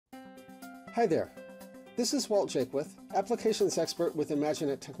Hi there. This is Walt Jaquith, Applications Expert with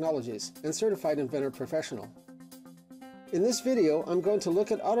IMAGINiT Technologies and Certified Inventor Professional. In this video, I'm going to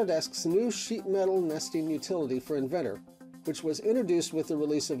look at Autodesk's new sheet metal nesting utility for Inventor, which was introduced with the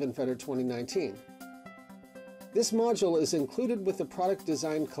release of Inventor 2019. This module is included with the product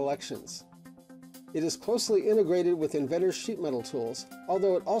design collections. It is closely integrated with Inventor's sheet metal tools,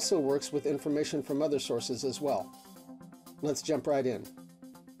 although it also works with information from other sources as well. Let's jump right in.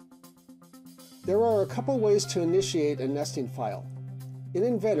 There are a couple ways to initiate a nesting file. In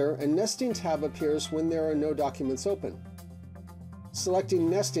Inventor, a nesting tab appears when there are no documents open. Selecting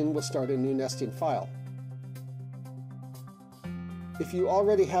Nesting will start a new nesting file. If you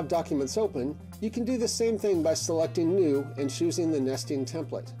already have documents open, you can do the same thing by selecting New and choosing the nesting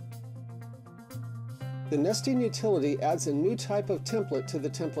template. The nesting utility adds a new type of template to the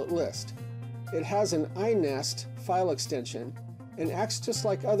template list. It has an inest file extension and acts just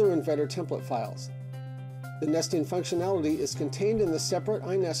like other Inventor template files. The nesting functionality is contained in the separate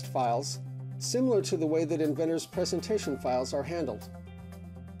inest files, similar to the way that Inventor's presentation files are handled.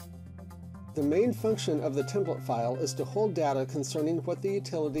 The main function of the template file is to hold data concerning what the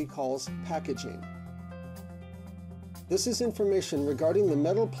utility calls packaging. This is information regarding the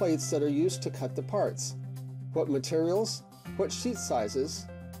metal plates that are used to cut the parts, what materials, what sheet sizes,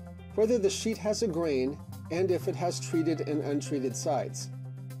 whether the sheet has a grain, and if it has treated and untreated sides.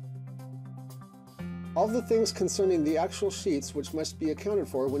 All the things concerning the actual sheets which must be accounted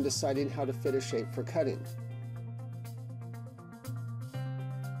for when deciding how to fit a shape for cutting.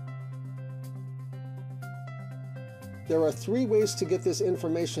 There are three ways to get this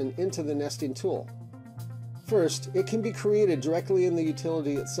information into the nesting tool. First, it can be created directly in the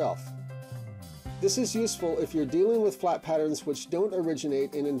utility itself. This is useful if you're dealing with flat patterns which don't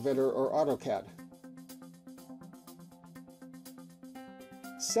originate in Inventor or AutoCAD.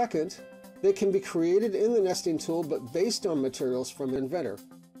 Second, they can be created in the nesting tool but based on materials from Inventor.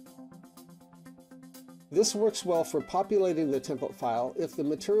 This works well for populating the template file if the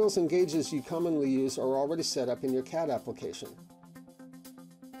materials and gauges you commonly use are already set up in your CAD application.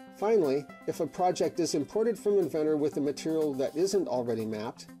 Finally, if a project is imported from Inventor with a material that isn't already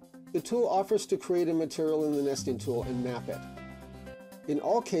mapped, the tool offers to create a material in the nesting tool and map it. In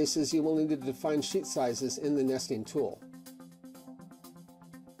all cases, you will need to define sheet sizes in the nesting tool.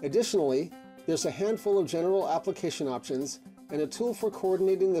 Additionally, there's a handful of general application options and a tool for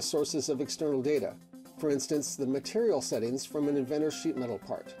coordinating the sources of external data, for instance, the material settings from an Inventor sheet metal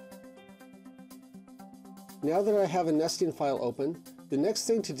part. Now that I have a nesting file open, the next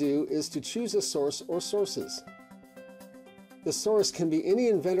thing to do is to choose a source or sources. The source can be any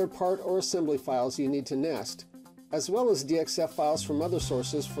Inventor part or assembly files you need to nest, as well as DXF files from other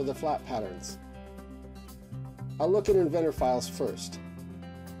sources for the flat patterns. I'll look at Inventor files first.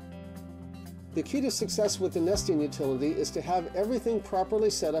 The key to success with the nesting utility is to have everything properly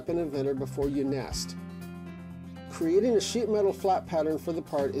set up in Inventor before you nest. Creating a sheet metal flat pattern for the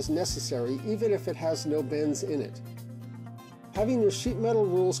part is necessary even if it has no bends in it. Having your sheet metal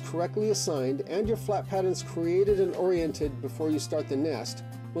rules correctly assigned and your flat patterns created and oriented before you start the nest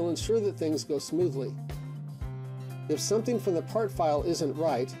will ensure that things go smoothly. If something from the part file isn't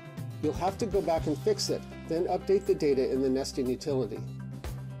right, you'll have to go back and fix it, then update the data in the nesting utility.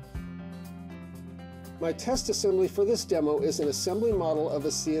 My test assembly for this demo is an assembly model of a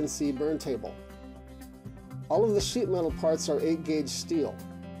CNC burn table. All of the sheet metal parts are 8-gauge steel.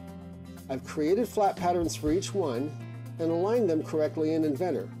 I've created flat patterns for each one and aligned them correctly in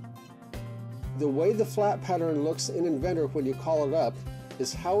Inventor. The way the flat pattern looks in Inventor when you call it up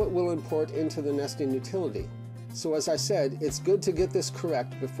is how it will import into the nesting utility. So as I said, it's good to get this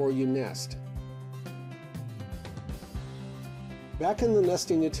correct before you nest. Back in the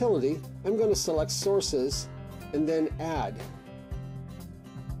nesting utility, I'm going to select Sources and then Add.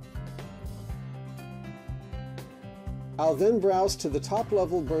 I'll then browse to the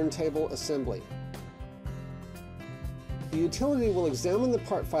top-level burn table assembly. The utility will examine the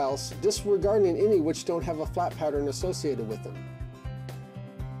part files, disregarding any which don't have a flat pattern associated with them.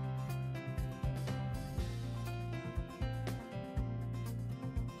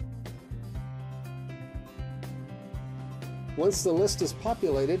 Once the list is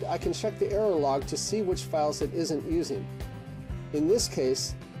populated, I can check the error log to see which files it isn't using. In this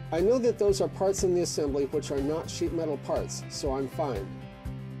case, I know that those are parts in the assembly which are not sheet metal parts, so I'm fine.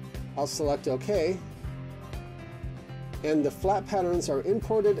 I'll select OK, and the flat patterns are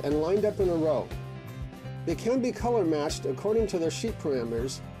imported and lined up in a row. They can be color matched according to their sheet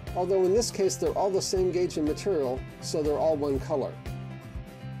parameters, although in this case they're all the same gauge and material, so they're all one color.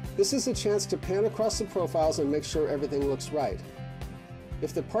 This is a chance to pan across the profiles and make sure everything looks right.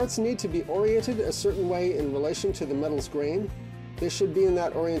 If the parts need to be oriented a certain way in relation to the metal's grain, they should be in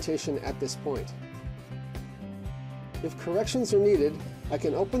that orientation at this point. If corrections are needed, I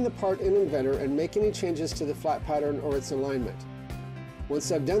can open the part in Inventor and make any changes to the flat pattern or its alignment.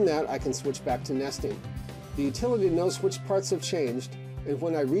 Once I've done that, I can switch back to nesting. The utility knows which parts have changed, and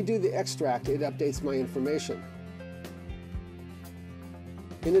when I redo the extract, it updates my information.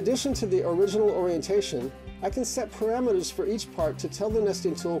 In addition to the original orientation, I can set parameters for each part to tell the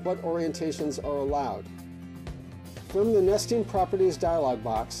nesting tool what orientations are allowed. From the Nesting Properties dialog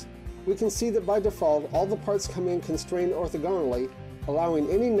box, we can see that by default all the parts come in constrained orthogonally, allowing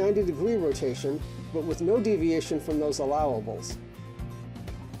any 90-degree rotation, but with no deviation from those allowables.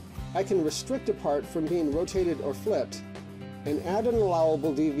 I can restrict a part from being rotated or flipped, and add an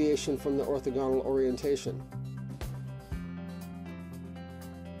allowable deviation from the orthogonal orientation.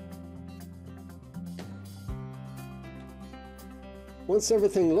 Once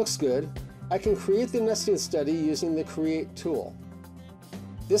everything looks good, I can create the nesting study using the Create tool.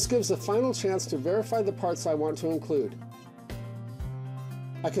 This gives a final chance to verify the parts I want to include.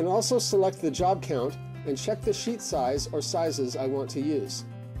 I can also select the job count and check the sheet size or sizes I want to use.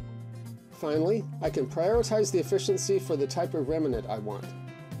 Finally, I can prioritize the efficiency for the type of remnant I want.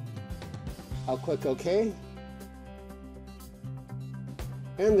 I'll click OK,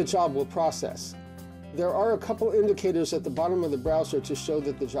 and the job will process. There are a couple indicators at the bottom of the browser to show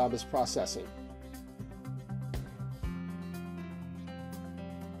that the job is processing.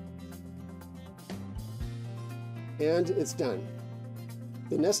 And it's done.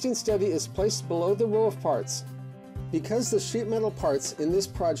 The nesting study is placed below the row of parts. Because the sheet metal parts in this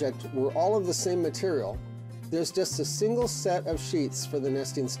project were all of the same material, there's just a single set of sheets for the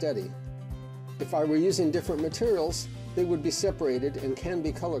nesting study. If I were using different materials, they would be separated and can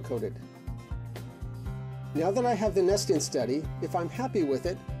be color-coded. Now that I have the nesting study, if I'm happy with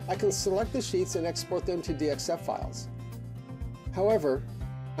it, I can select the sheets and export them to DXF files. However,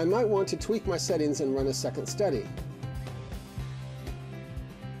 I might want to tweak my settings and run a second study.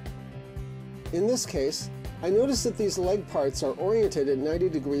 In this case, I notice that these leg parts are oriented at 90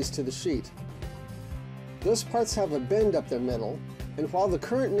 degrees to the sheet. Those parts have a bend up their middle, and while the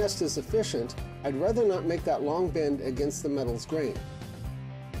current nest is efficient, I'd rather not make that long bend against the metal's grain.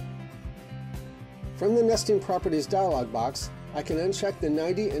 From the Nesting Properties dialog box, I can uncheck the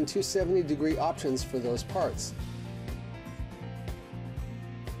 90 and 270 degree options for those parts.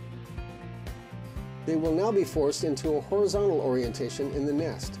 They will now be forced into a horizontal orientation in the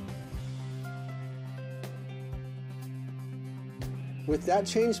nest. With that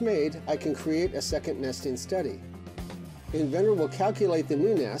change made, I can create a second nesting study. Inventor will calculate the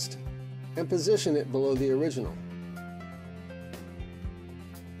new nest and position it below the original.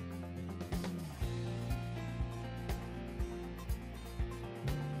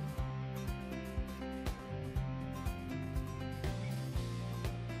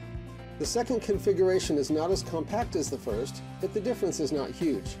 The second configuration is not as compact as the first, but the difference is not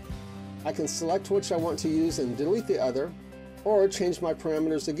huge. I can select which I want to use and delete the other, or change my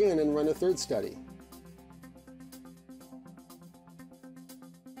parameters again and run a third study.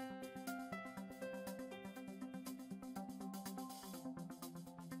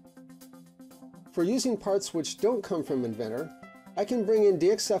 For using parts which don't come from Inventor, I can bring in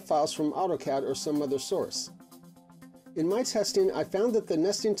DXF files from AutoCAD or some other source. In my testing, I found that the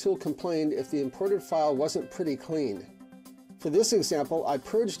nesting tool complained if the imported file wasn't pretty clean. For this example, I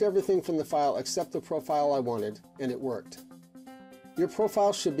purged everything from the file except the profile I wanted, and it worked. Your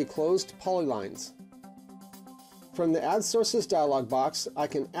profile should be closed polylines. From the Add Sources dialog box, I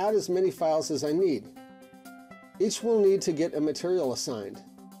can add as many files as I need. Each will need to get a material assigned.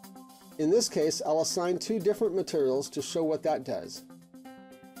 In this case, I'll assign 2 different materials to show what that does.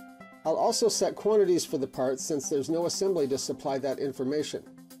 I'll also set quantities for the parts since there's no assembly to supply that information.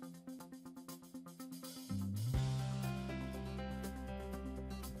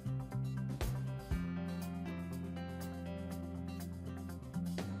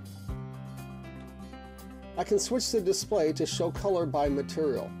 I can switch the display to show color by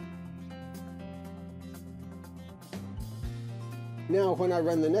material. Now, when I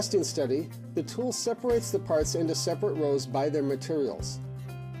run the nesting study, the tool separates the parts into separate rows by their materials.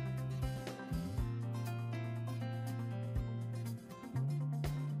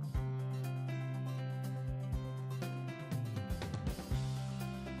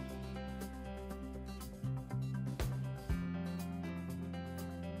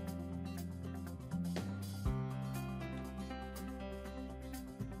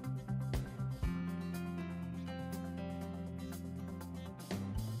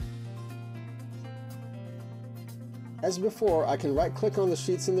 As before, I can right-click on the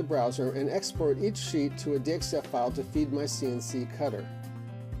sheets in the browser and export each sheet to a DXF file to feed my CNC cutter.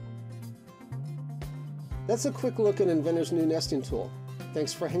 That's a quick look at Inventor's new nesting tool.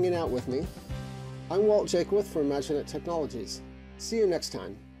 Thanks for hanging out with me. I'm Walt Jaquith for IMAGINiT Technologies. See you next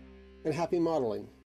time, and happy modeling.